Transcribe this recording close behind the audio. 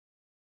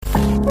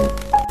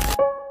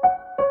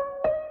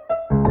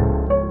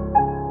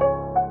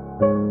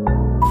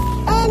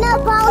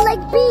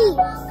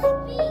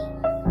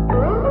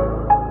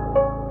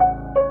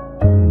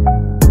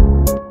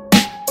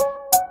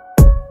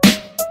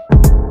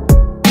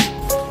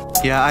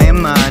Yeah, I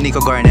am Nico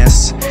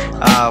Garnes,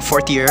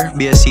 fourth year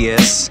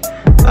BSCS,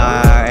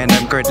 and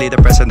I'm currently the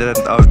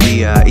president of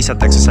the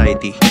ISATech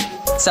Society.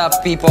 What's up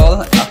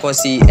people? Ako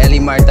si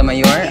𝐕𝐮𝐬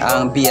Mayor,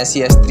 ang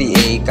BSCS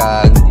 3A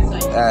kag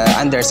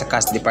under sa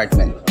CAS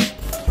department.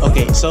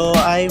 Okay, so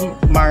I'm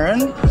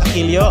Maron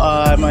Aquilio.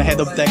 I'm a head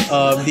of tech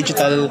of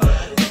digital,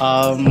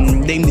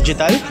 Dame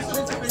Digital.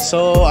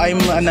 So I'm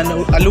an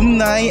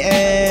alumni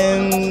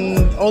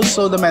and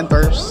also the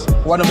mentors,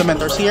 one of the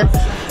mentors here.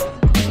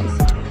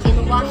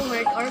 In one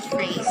word or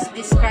phrase,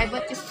 describe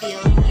what you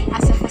feel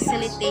as a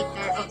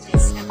facilitator of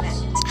this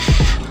event.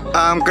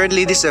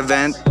 Currently this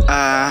event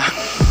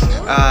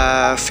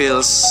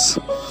feels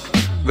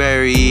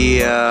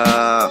very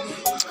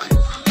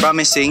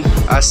promising,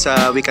 as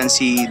we can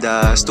see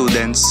the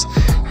students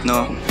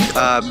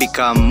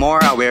become more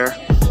aware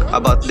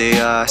about the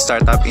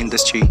startup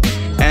industry,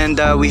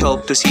 and we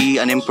hope to see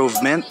an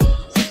improvement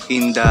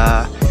in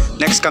the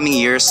next coming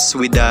years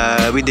with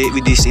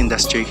this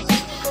industry.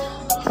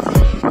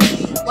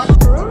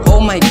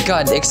 Oh my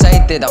God,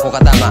 excited ako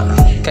katama.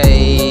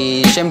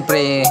 Kay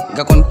syempre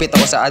ga-compete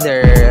ako sa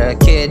other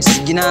kids,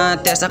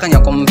 gina-test kanya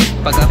kung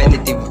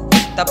pag-competitive.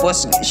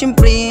 Tapos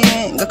syempre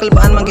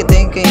gakalbaan man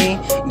kita kay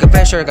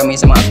ga-pressure kami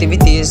sa mga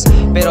activities,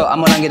 pero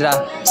amo lang gid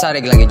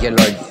sareg lang gid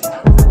Lord.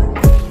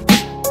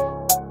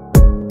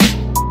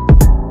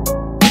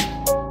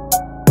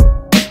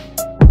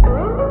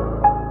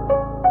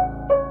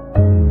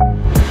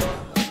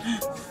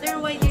 Sir,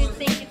 why do you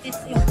think it is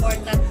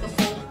important to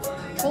hold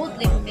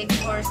Codelympics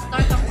or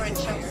startup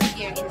workshops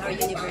here in our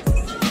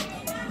university?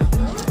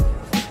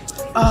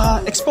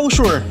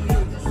 Exposure.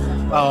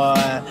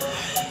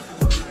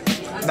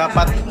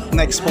 Dapat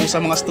na-expose sa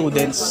mga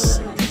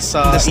students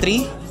sa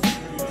industry,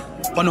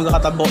 paano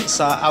kakatabo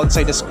sa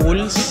outside the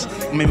schools,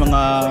 may mga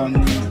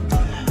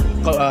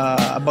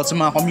about sa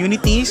mga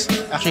communities.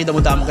 Actually,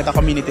 damo-damo kita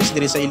communities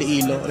diri sa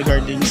Iloilo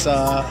regarding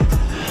sa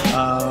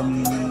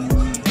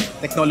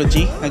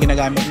technology na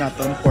ginagamit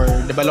natin for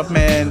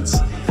developments,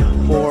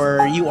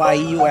 for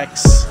UI,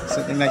 UX,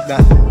 something like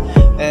that.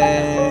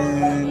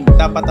 And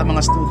dapat ang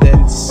mga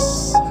students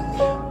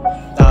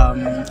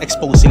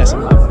expose sila sa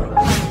mga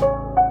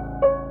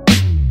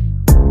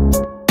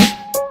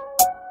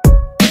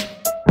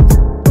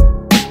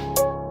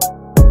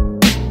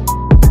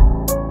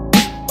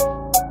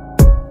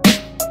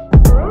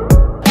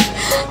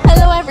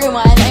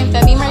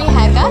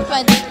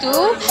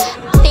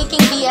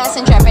taking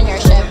BS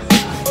Entrepreneurship.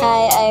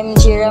 Hi, I'm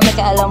𝐕𝐮𝐬𝐭.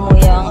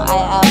 I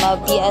am a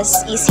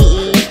BS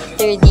ECE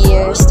third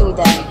year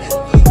student.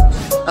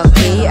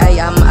 Okay, I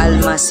am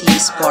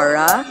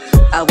𝐓𝐿𝐷𝐿𝐿,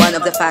 one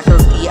of the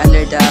faculty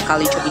under the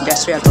College of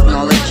Industrial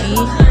Technology,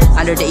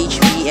 under the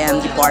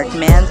𝐕𝐮𝐬𝐵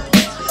department,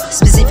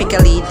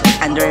 specifically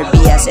under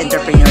BS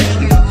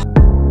Entrepreneurship.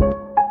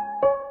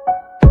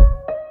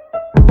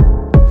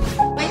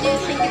 Why do you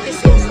think it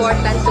is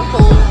important to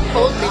hold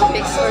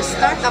Codelympics or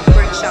startup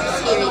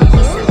workshops here in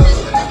ISAT?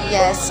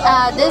 Yes,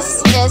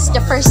 this is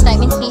the first time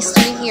in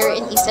history here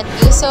in ISAT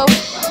U, so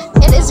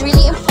it is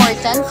really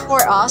important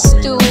for us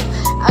to,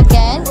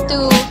 again,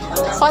 to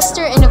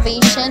foster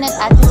innovation and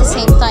at the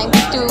same time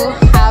to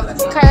have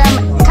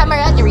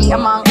camaraderie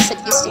among ISAT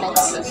U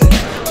students.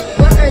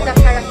 What are the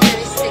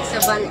characteristics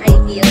of an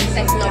ideal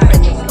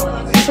technopreneur?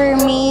 For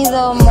me,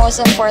 the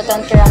most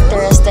important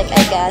characteristic,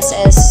 I guess,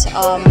 is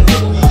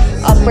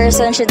a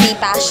person should be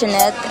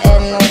passionate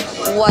in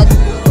what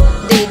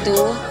they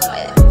do.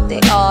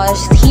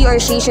 He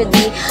or she should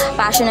be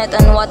passionate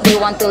on what they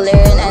want to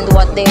learn and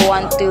what they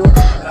want to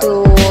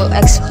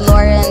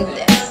explore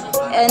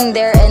and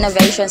their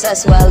innovations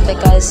as well,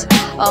 because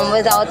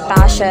without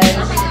passion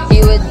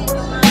you would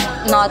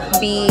not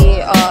be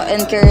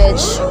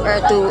encouraged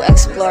or to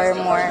explore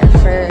more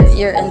for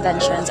your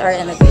inventions or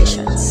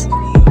innovations.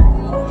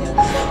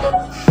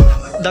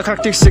 The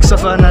characteristics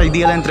of an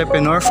ideal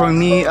entrepreneur, for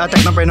me, a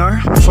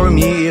technopreneur, for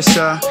me, is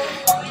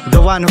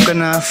the one who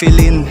can fill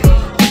in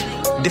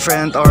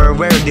different or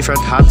wear different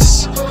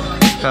hats.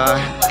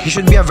 He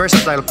should be a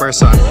versatile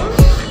person.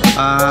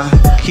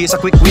 He is a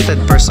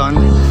quick-witted person,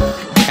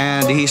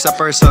 and he's a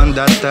person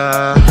that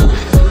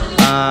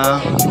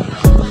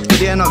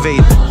could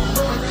innovate,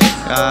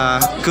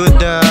 could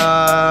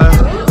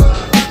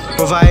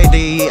provide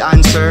the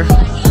answer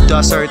to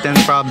a certain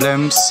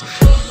problems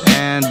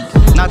and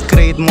not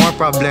create more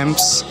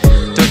problems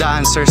to the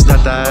answers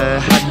that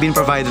had been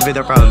provided with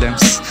the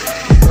problems.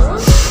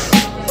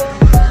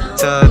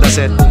 So that's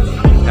it.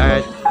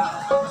 Alright.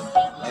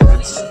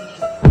 So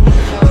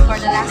for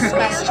the last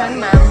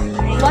question, ma'am,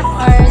 what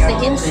are the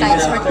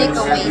insights or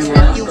takeaways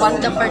that you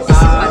want the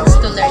participants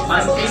to learn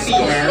from this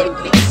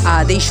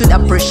Codelympics? They should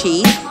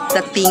appreciate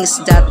the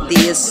things that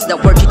the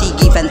opportunity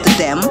given to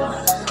them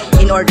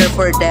in order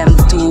for them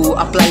to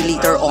apply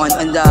later on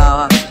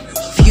the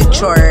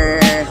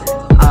future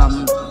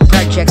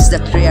projects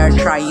that they are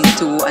trying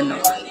to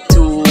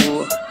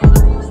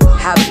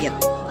have it.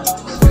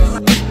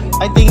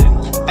 I think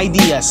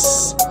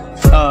ideas.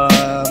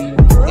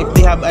 If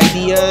they have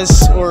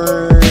ideas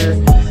or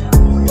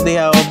they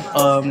have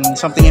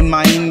something in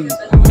mind,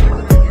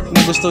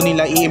 na gusto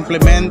nila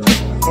i-implement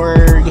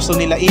or gusto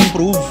nila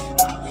i-improve,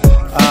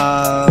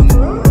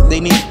 they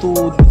need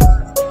to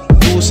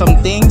do some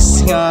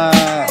things nga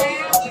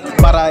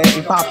para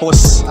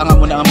ipapos ang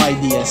amo na mga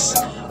ideas,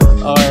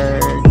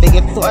 or take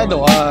it to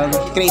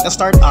create a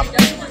startup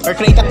or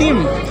create a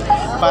team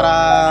para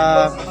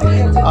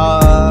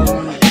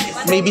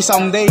maybe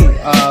someday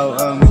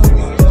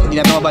hindi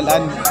natin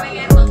mabalaan,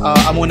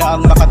 amo na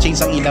ang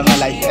maka-change ang ilang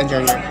life and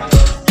career.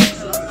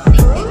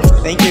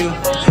 Thank you.